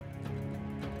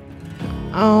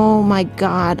Oh my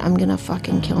God, I'm gonna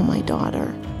fucking kill my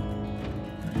daughter.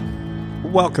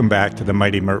 Welcome back to the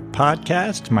Mighty Merp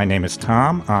podcast. My name is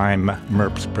Tom. I'm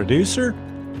Merp's producer,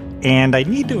 and I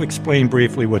need to explain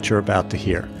briefly what you're about to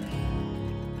hear.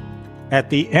 At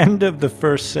the end of the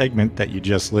first segment that you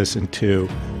just listened to,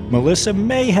 Melissa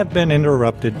may have been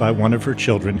interrupted by one of her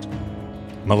children.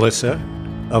 Melissa,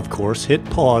 of course, hit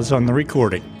pause on the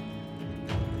recording,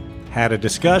 had a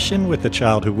discussion with the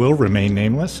child who will remain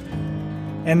nameless,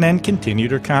 and then continued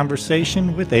her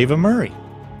conversation with Ava Murray.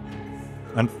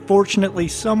 Unfortunately,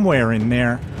 somewhere in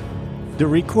there, the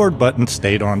record button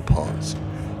stayed on pause.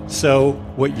 So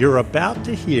what you're about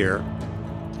to hear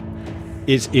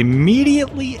is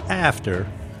immediately after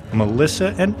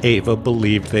Melissa and Ava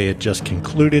believed they had just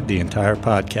concluded the entire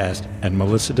podcast, and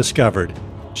Melissa discovered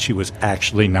she was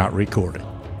actually not recording.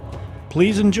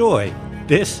 Please enjoy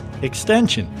this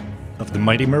extension of the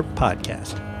Mighty Merp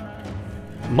podcast.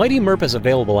 Mighty Merp is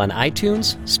available on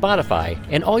iTunes, Spotify,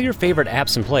 and all your favorite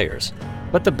apps and players.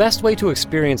 But the best way to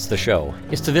experience the show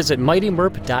is to visit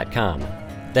mightymerp.com.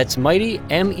 That's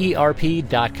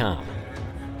mightymerp.com.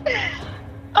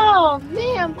 Oh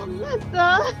man,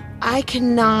 Melissa. I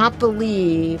cannot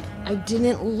believe I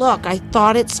didn't look. I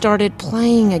thought it started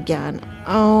playing again.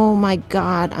 Oh my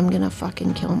God, I'm gonna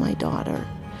fucking kill my daughter.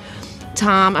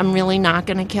 Tom, I'm really not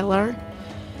gonna kill her.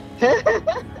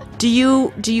 Do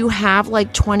you have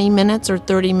like 20 minutes or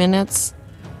 30 minutes?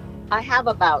 I have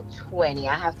about 20.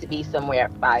 I have to be somewhere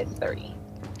at 5:30.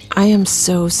 I am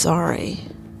so sorry.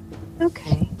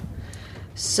 Okay.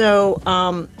 So,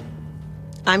 I'm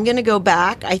going to go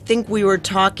back. I think we were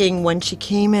talking when she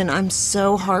came in. I'm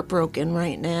so heartbroken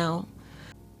right now.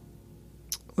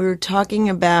 We were talking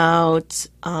about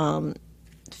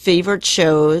favorite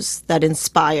shows that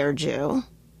inspired you.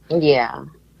 Yeah.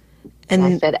 And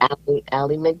I said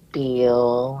Ally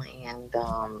McBeal, and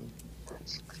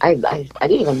I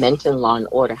didn't even mention Law and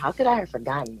Order. How could I have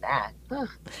forgotten that?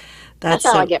 That's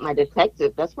how I get my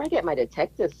detective. That's where I get my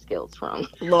detective skills from.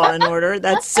 Law and Order.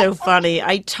 That's so funny.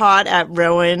 I taught at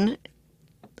Rowan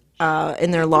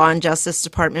in their Law and Justice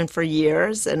department for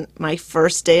years, and my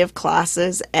first day of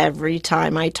classes, every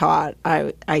time I taught,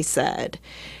 I said,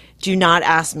 do not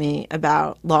ask me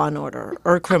about Law and Order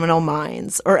or Criminal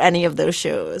Minds or any of those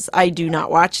shows. I do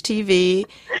not watch TV,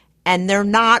 and they're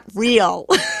not real.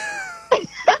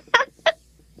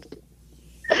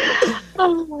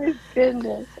 Oh my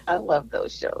goodness. I love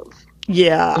those shows.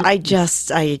 Yeah, I yell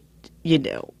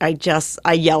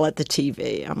at the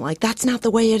TV. I'm like, that's not the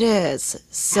way it is.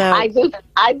 So I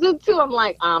do too. I'm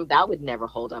like, that would never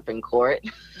hold up in court.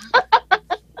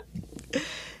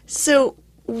 So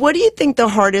what do you think the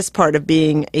hardest part of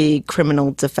being a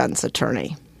criminal defense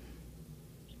attorney?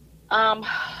 The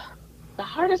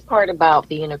hardest part about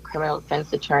being a criminal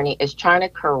defense attorney is trying to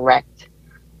correct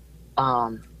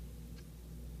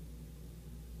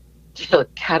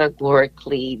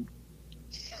categorically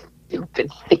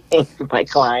stupid things my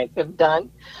clients have done,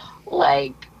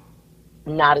 like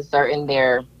not asserting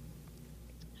their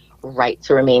right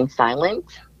to remain silent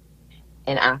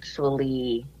and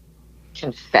actually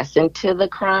confessing to the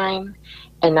crime,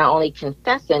 and not only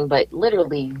confessing but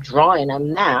literally drawing a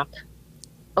map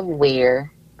of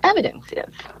where evidence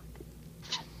is.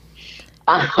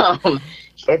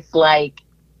 It's like,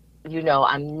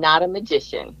 I'm not a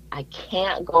magician. I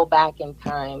can't go back in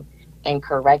time and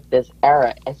correct this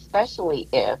error, especially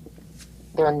if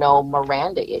there are no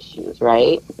Miranda issues,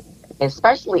 right?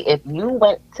 Especially if you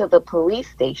went to the police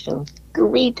station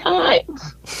 3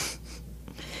 times.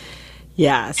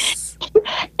 Yes.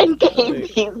 And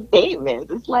gave these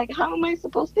statements. It's like, how am I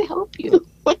supposed to help you?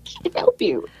 What can help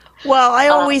you? Well, I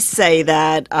always say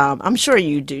that, I'm sure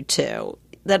you do too,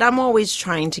 that I'm always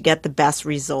trying to get the best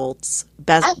results,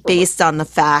 based on the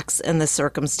facts and the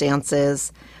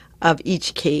circumstances of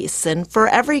each case. And for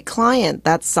every client,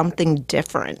 that's something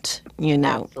different,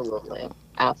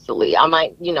 Absolutely. I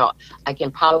might, I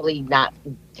can probably not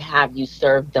have you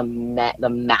serve the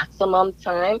maximum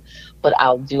time, but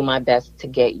I'll do my best to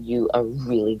get you a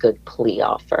really good plea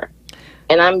offer.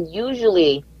 And I'm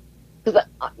usually, because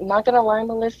I'm not going to lie,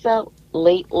 Melissa,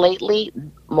 lately,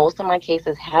 most of my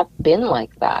cases have been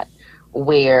like that,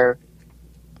 where,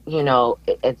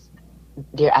 it's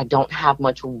there. I don't have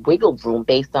much wiggle room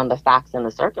based on the facts and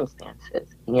the circumstances,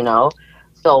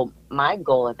 So my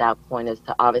goal at that point is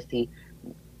to obviously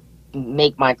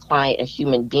make my client a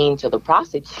human being to the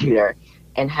prosecutor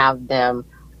and have them,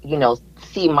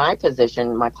 see my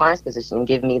position, my client's position, and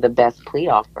give me the best plea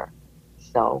offer.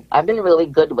 So I've been really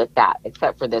good with that,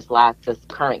 except for this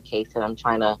current case that I'm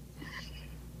trying to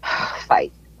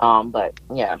fight. But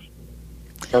yeah.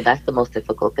 So that's the most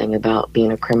difficult thing about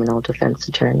being a criminal defense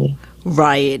attorney.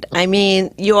 Right. I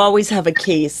mean, you always have a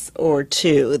case or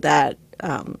two that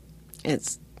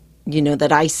it's,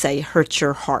 that I say hurts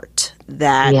your heart.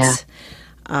 Yeah.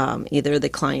 That either the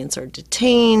clients are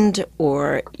detained,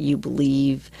 or you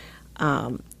believe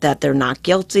that they're not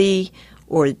guilty,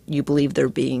 or you believe they're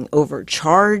being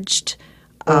overcharged,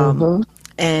 Mm-hmm.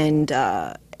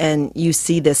 and you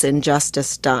see this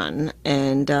injustice done.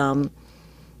 And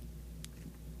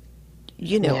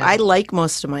Yeah. I like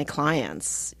most of my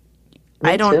clients.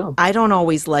 Me too. I don't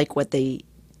always like what they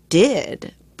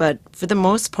did, but for the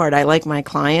most part I like my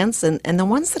clients, and the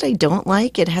ones that I don't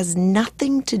like, it has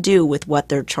nothing to do with what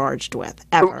they're charged with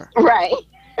ever. Right.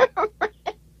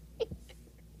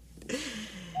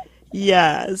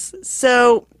 Yes.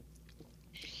 So,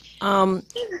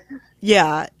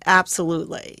 yeah,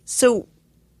 absolutely. So,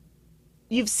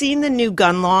 you've seen the new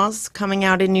gun laws coming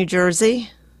out in New Jersey,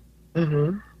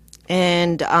 Mm-hmm.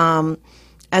 and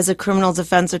as a criminal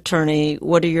defense attorney,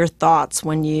 what are your thoughts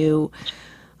when you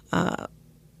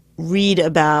read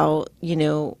about,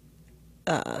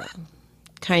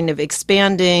 kind of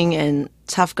expanding and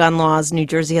tough gun laws? New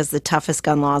Jersey has the toughest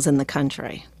gun laws in the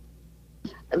country.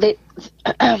 The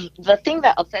the thing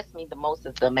that upsets me the most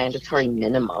is the mandatory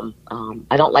minimum.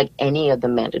 I don't like any of the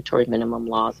mandatory minimum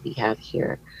laws we have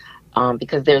here,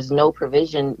 because there's no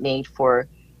provision made for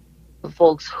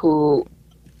folks who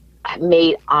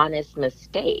made honest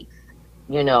mistakes.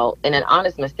 And an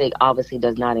honest mistake obviously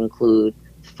does not include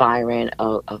firing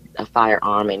a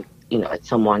firearm and at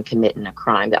someone committing a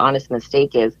crime. The honest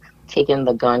mistake is taking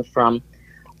the gun from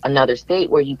another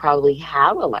state where you probably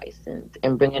have a license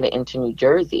and bringing it into New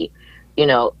Jersey.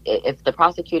 If the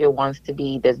prosecutor wants to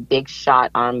be this big shot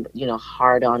on,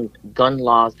 hard on gun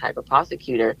laws type of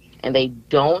prosecutor, and they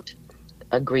don't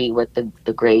agree with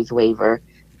the Graves waiver,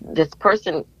 this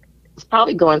person is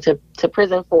probably going to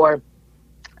prison for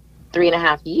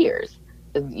 3.5 years.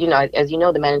 As you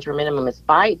know, the mandatory minimum is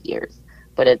 5 years,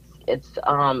 but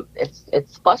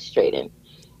it's frustrating.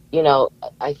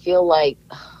 I feel like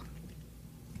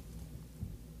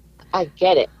I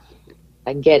get it.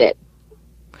 I get it.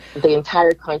 The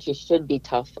entire country should be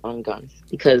tough on guns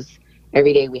because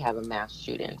every day we have a mass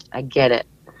shooting. I get it.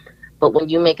 But when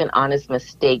you make an honest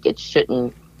mistake, it should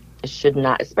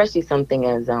not, especially something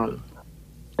as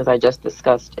I just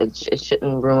discussed, it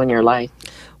shouldn't ruin your life.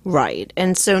 Right.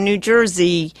 And so New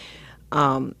Jersey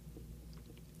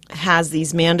has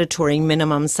these mandatory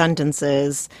minimum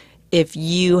sentences if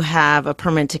you have a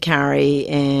permit to carry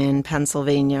in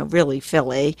Pennsylvania, really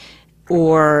Philly,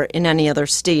 or in any other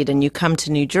state, and you come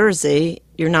to New Jersey,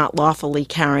 you're not lawfully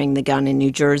carrying the gun in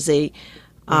New Jersey.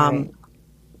 Right.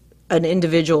 An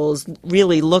individual is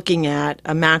really looking at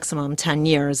a maximum 10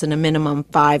 years and a minimum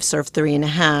 5, serve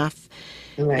 3.5.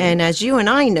 Right. And as you and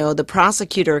I know, the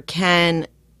prosecutor can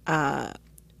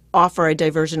offer a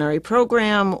diversionary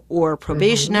program or Hmm.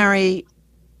 probationary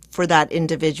for that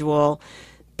individual,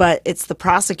 but it's the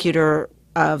prosecutor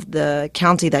of the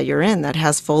county that you're in that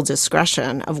has full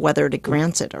discretion of whether to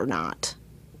grant it or not.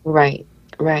 Right.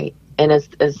 Right. And it's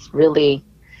really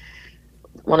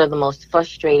one of the most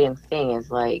frustrating things.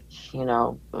 Like,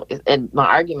 and my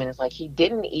argument is like he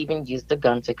didn't even use the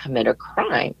gun to commit a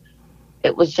crime.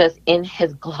 It was just in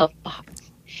his glove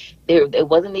box. It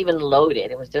wasn't even loaded.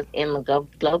 It was just in the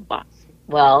glove box.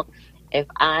 Well, if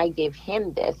I give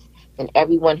him this, then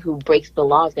everyone who breaks the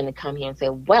law is going to come here and say,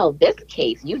 "Well, this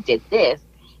case, you did this,"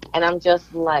 and I'm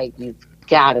just like, "You've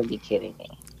got to be kidding me."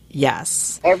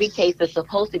 Yes. Every case is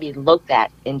supposed to be looked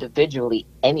at individually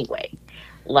anyway.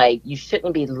 Like, you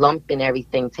shouldn't be lumping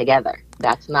everything together.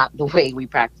 That's not the way we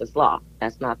practice law.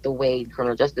 That's not the way the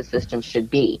criminal justice system should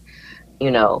be,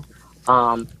 you know.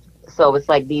 Um, so it's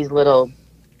like these little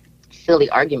silly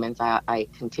arguments I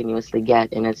continuously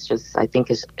get, and it's just I think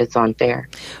it's unfair.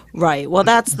 Right. Well,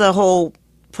 that's the whole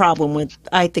problem with,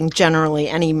 I think, generally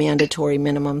any mandatory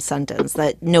minimum sentence,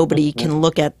 that nobody Mhm. can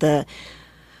look at the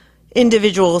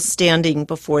individual standing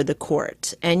before the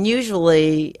court. And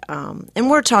usually, and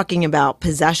we're talking about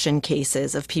possession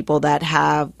cases of people that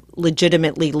have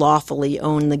legitimately, lawfully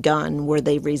owned the gun where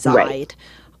they Right. reside,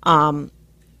 are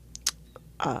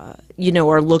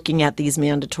looking at these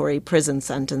mandatory prison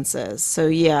sentences. So,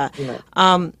 yeah.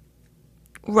 Right.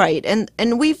 Right.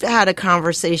 And we've had a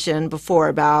conversation before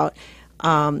about,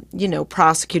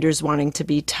 prosecutors wanting to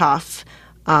be tough,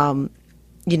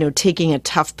 taking a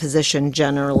tough position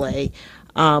generally,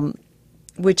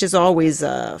 which is always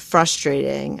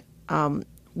frustrating.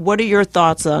 What are your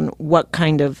thoughts on what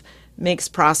kind of makes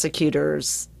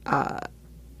prosecutors, have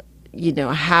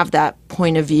that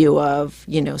point of view of,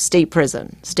 state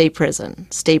prison, state prison,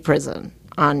 state prison?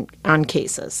 on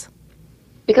cases?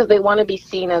 Because they want to be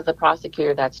seen as a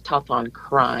prosecutor that's tough on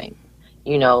crime,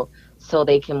 you know, so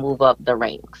they can move up the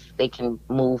ranks. They can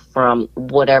move from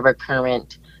whatever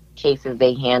current cases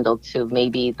they handle to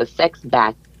maybe the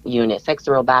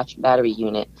sexual battery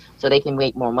unit, so they can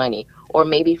make more money. Or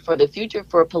maybe for the future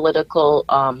for political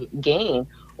gain,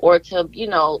 or to,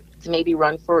 to maybe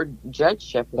run for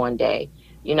judgeship one day.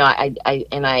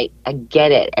 I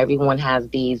get it. Everyone has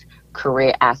these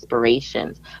career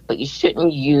aspirations, but you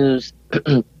shouldn't use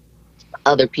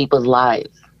other people's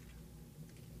lives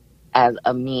as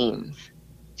a means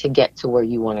to get to where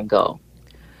you want to go.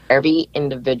 Every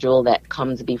individual that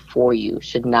comes before you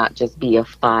should not just be a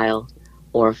file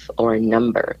or a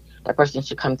number. That person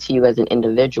should come to you as an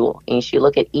individual, and you should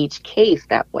look at each case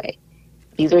that way.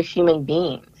 These are human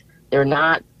beings. They're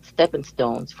not stepping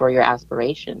stones for your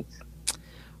aspirations.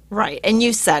 Right. And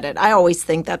you said it. I always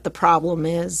think that the problem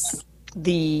is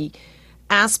the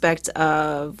aspect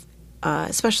of,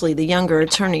 especially the younger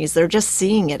attorneys, they're just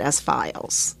seeing it as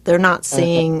files. They're not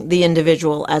seeing the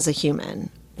individual as a human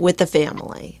with a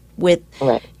family, with,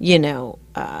 Right.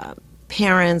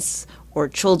 Parents or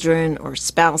children or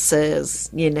spouses,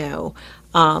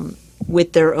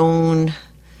 with their own,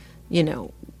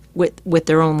 with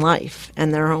their own life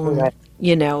and their own, Right.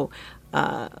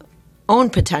 own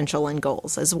potential and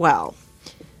goals as well.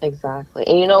 Exactly.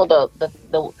 And the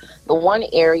one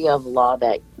area of law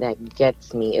that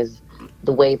gets me is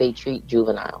the way they treat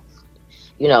juveniles.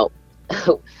 You know,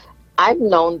 I've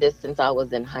known this since I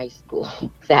was in high school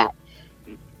that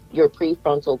your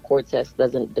prefrontal cortex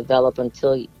doesn't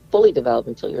fully develop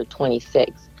until you're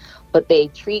 26. But they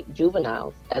treat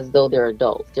juveniles as though they're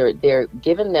adults. They're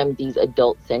giving them these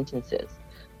adult sentences.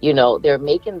 They're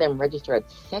making them register as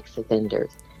sex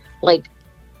offenders. Like,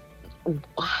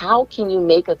 how can you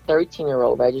make a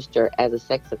 13-year-old register as a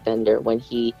sex offender when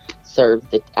he serves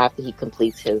after he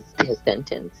completes his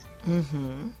sentence?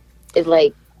 Mm-hmm. It's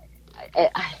like,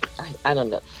 I don't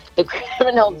know. The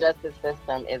criminal justice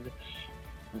system is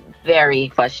very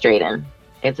frustrating.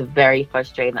 It's very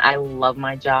frustrating. I love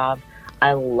my job.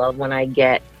 I love when I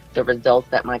get the results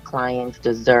that my clients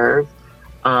deserve.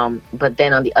 But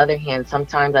then on the other hand,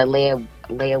 sometimes I lay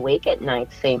awake at night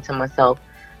saying to myself,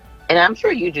 and I'm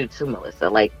sure you do too, Melissa,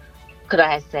 like, could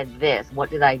I have said this? What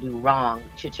did I do wrong?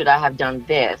 Should I have done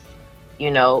this?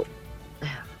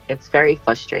 It's very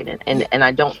frustrating. And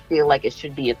I don't feel like it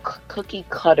should be a cookie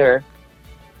cutter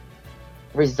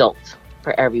result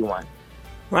for everyone.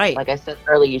 Right. Like I said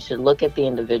earlier, you should look at the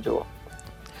individual.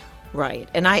 Right.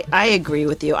 And I agree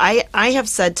with you. I have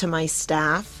said to my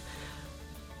staff,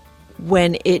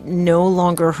 when it no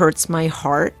longer hurts my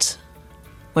heart,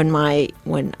 when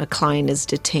a client is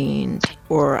detained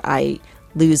or I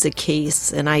lose a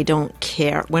case and I don't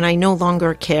care, when I no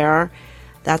longer care,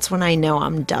 that's when I know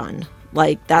I'm done.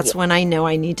 Like, that's when I know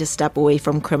I need to step away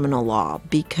from criminal law,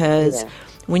 because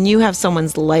when you have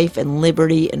someone's life and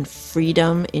liberty and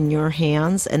freedom in your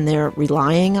hands and they're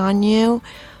relying on you,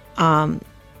 the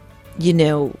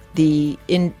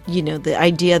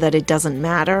idea that it doesn't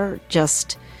matter,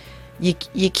 just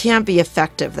you can't be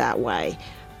effective that way.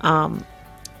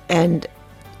 And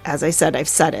as I said, I've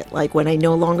said it, like, when I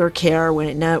no longer care, when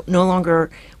it no longer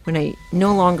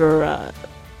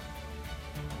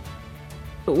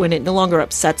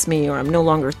upsets me, or I'm no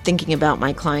longer thinking about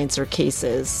my clients or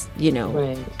cases,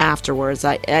 afterwards,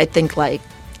 I think, like,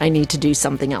 I need to do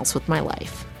something else with my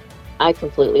life. I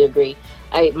completely agree.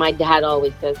 My dad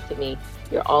always says to me,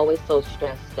 you're always so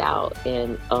stressed out,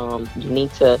 and you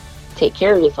need to take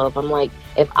care of yourself. I'm like,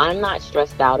 if I'm not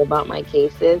stressed out about my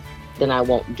cases, then I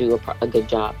won't do a good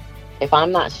job. If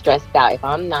I'm not stressed out, if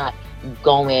I'm not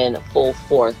going full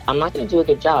force, I'm not going to do a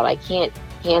good job. I can't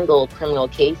handle criminal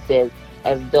cases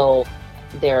as though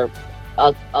they're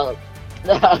a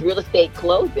real estate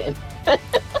closing.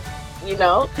 It's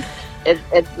not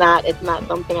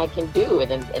something I can do,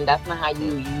 and that's not how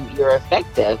you're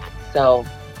effective. So,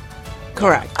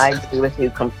 correct. I agree with you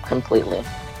completely.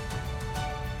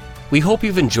 We hope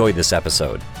you've enjoyed this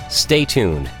episode. Stay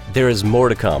tuned. There is more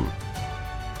to come.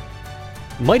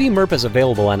 Mighty MERP is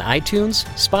available on iTunes,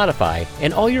 Spotify,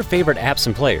 and all your favorite apps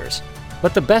and players.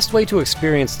 But the best way to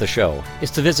experience the show is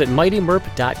to visit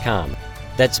mightymerp.com.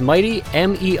 That's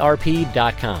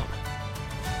mightymerp.com.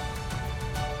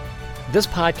 This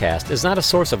podcast is not a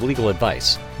source of legal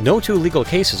advice. No two legal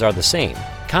cases are the same.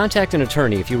 Contact an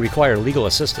attorney if you require legal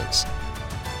assistance.